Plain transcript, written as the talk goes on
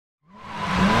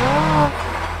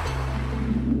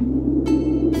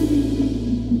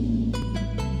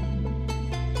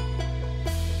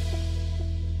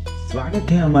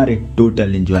स्वागत है हमारे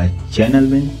टोटल एंजॉय चैनल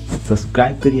में।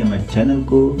 सब्सक्राइब करिए हमारे चैनल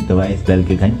को, दबाइए इस बेल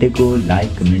के घंटे को,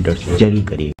 लाइक कमेंट और जरूर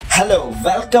करिए। Hello,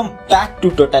 welcome back to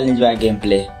total enjoy game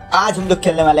play. आज हम लोग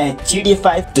खेलने वाले हैं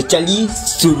GTA5। तो चलिए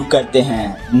शुरू करते हैं।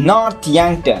 नॉर्थ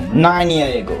यंगटन 9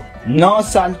 ईयर एगो 9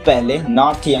 साल पहले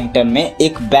नॉर्थ यंगटन में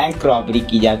एक बैंक रॉबरी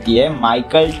की जाती है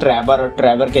माइकल, ट्रेवर और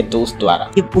ट्रेवर के दोस्त द्वारा।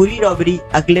 ये पूरी रॉबरी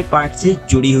अगले पार्ट से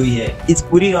जुड़ी हुई है। इस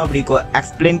पूरी रॉबरी को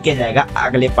एक्सप्लेन किया जाएगा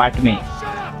अगले पार्ट में।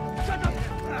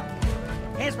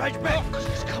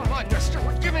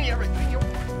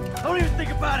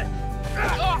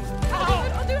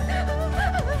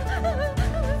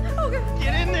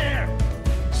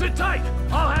 Sit tight!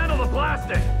 I'll handle the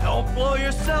blasting! Don't blow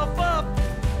yourself up!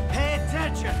 Pay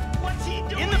attention! What's he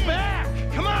doing? In the back!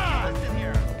 Come on! Listen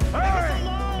here! Leave us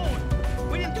alone!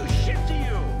 We didn't do shit to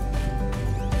you!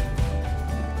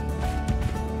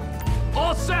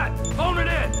 All set! Phone it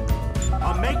in!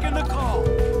 I'm making the call!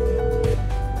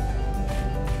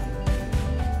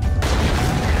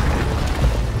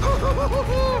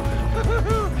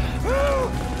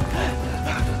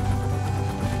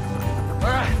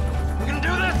 Alright!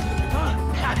 Do this?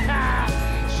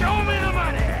 Show me the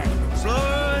money! Slow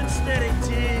and steady, T.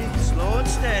 Slow and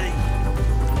steady.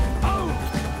 Oh,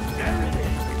 there it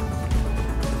is.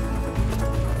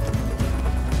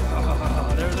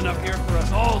 Oh, there's enough here for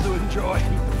us all to enjoy.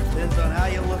 Depends on how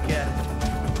you look at it.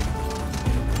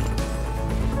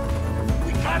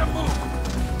 We gotta move.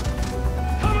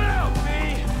 Coming out, B.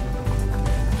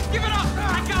 Give it up!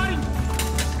 I got him!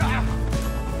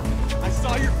 I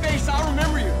saw your face. I'll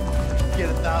remember you. Get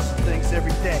 1,000 things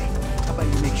every day. How about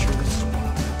you make sure this is one?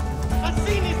 I've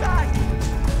seen his eyes!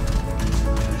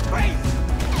 He's crazy!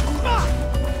 Fuck!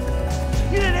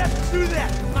 You didn't have to do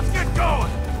that! Let's get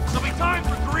going! There'll be time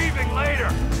for grieving later!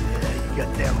 Yeah, you got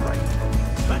that right.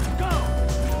 Let's go!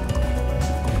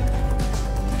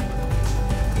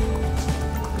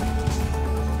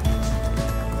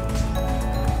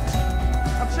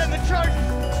 I'm setting the charges!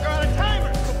 They're on a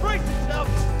timer, so brace yourself!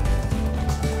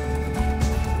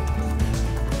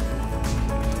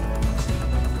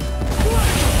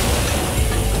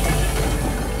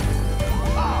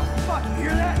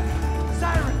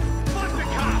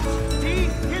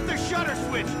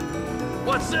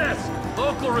 What's this?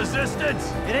 Local resistance?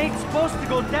 It ain't supposed to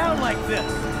go down like this.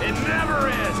 It never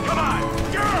is. Come on,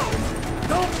 girls!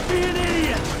 Don't be an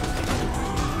idiot!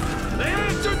 They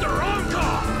answered the wrong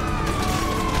call!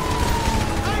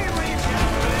 I ain't ready to get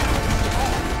out of here!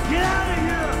 Get out of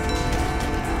here!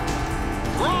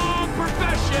 Wrong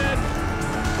profession!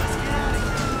 Let's get out of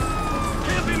here.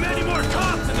 Can't be many more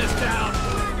cops in this town.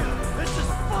 This is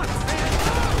fucked, man.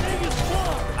 Thing is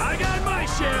full. I got my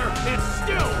share. It's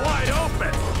still wide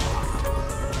open.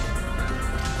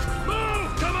 Move!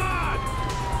 Come on!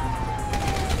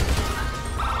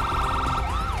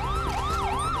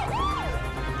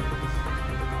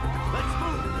 Let's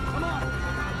move. Come on.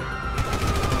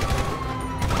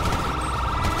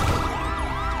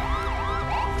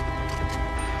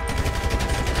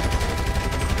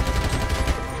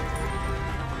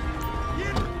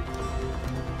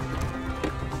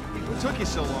 What took you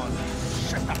so long?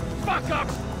 Shut the fuck up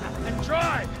and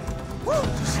drive! Woo!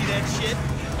 Did you see that shit?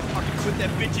 Fucking put that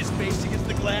bitch's face against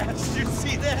the glass. Did you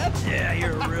see that? Yeah,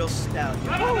 you're a real stout.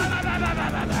 Fuck,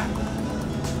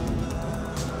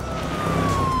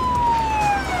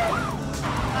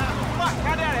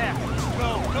 how'd that happen?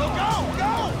 Go, go, go,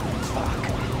 go! Fuck.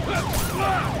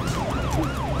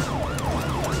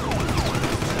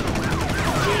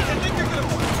 Jeez, I think you're gonna...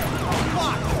 Oh,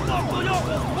 fuck! Oh, no,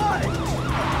 what?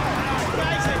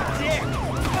 Guy's a dick!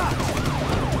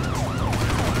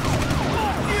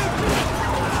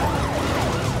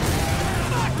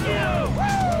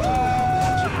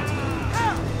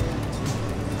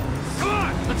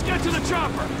 Fuck! Get to the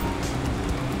chopper!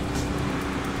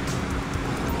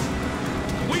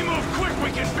 We move quick, we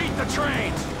can beat the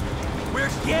train! We're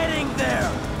getting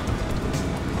there!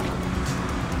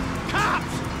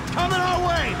 Cops! Coming our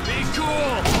way! Be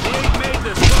cool! We ain't made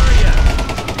this far yet!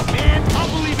 Man,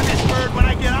 I'll believe in this bird when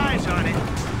I get eyes on it!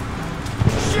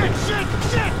 Shit, shit,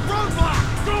 shit! Roadblock!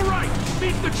 Go right!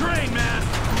 Beat the train, man!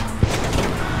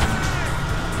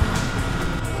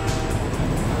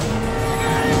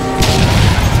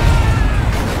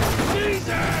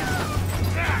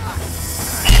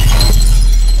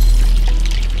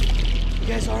 You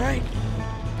guys alright?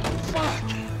 Fuck!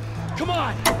 Come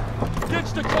on!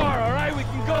 Ditch the car, alright? We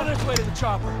can go this way to the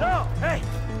chopper. No! Hey!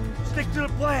 Stick to the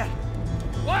plan!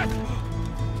 What?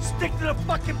 Stick to the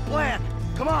fucking plan!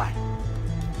 Come on!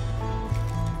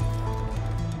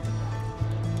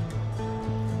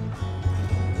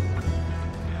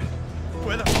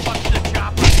 Where the fuck's the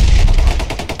chopper?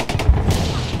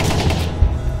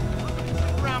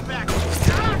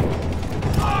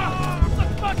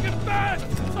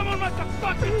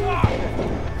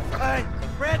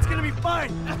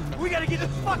 mine! We gotta get the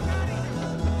fuck out of here!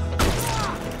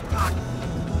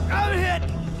 I'm hit!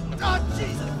 Oh,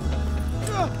 Jesus!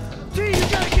 T, you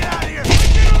gotta get out of here! I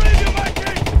can't believe you,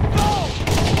 Mikey! No!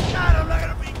 God, I'm not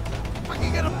gonna be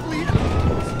fucking gonna bleed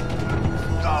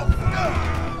out! No!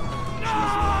 No!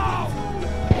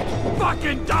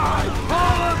 Fucking die!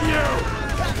 All of you!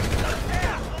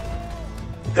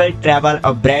 कल travel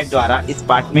और bread द्वारा इस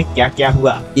part में क्या क्या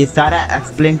हुआ ये सारा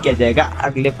एक्सप्लेन किया जाएगा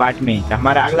अगले पार्ट में।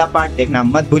 हमारा अगला पार्ट देखना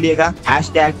मत भूलिएगा।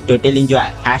 #TotalEnjoy,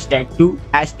 #2,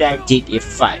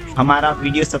 #GTA5। हमारा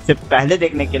वीडियो सबसे पहले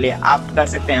देखने के लिए आप कर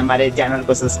सकते हैं हमारे चैनल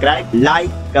को subscribe, like,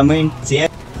 comment, share.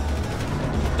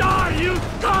 Die, you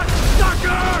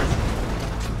cocksuckers!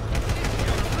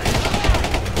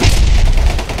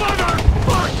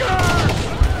 Motherfuckers!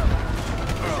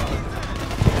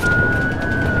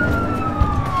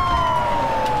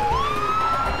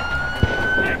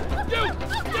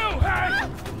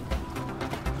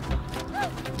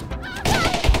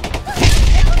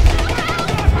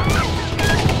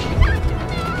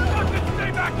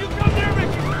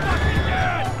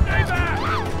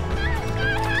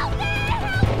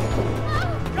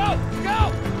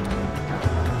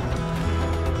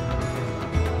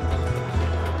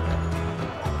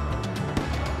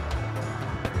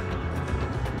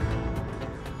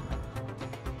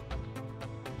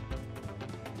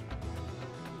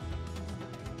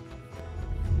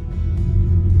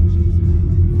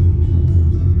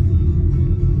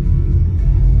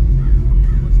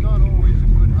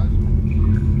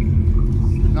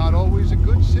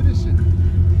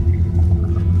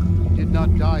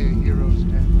 Not die a hero's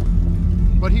death,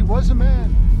 but he was a man.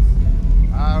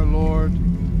 Our Lord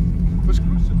was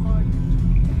crucified.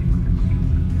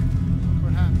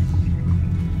 Perhaps we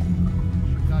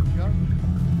should not judge.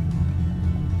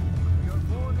 We are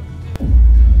born of sin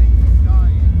and we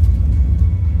die in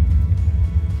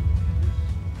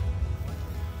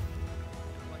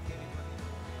like anybody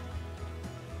else.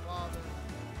 Father,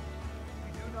 we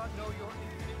do not know your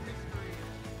infinite mysteries.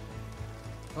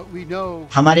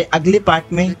 हमारे अगले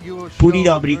part में पूरी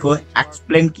robbery को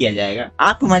explain किया जाएगा।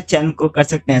 आप हमारे channel को कर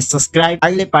सकते हैं सब्सक्राइब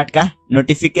अगले पार्ट का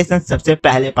नोटिफिकेशन सबसे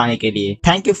पहले पाने के लिए।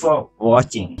 Thank you for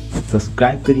watching.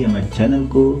 Subscribe करिए हमारे चैनल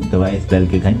को, दबाइए इस बेल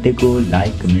के घंटे को,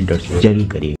 लाइक, कमेंट और शेयर जरूर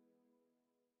करिए।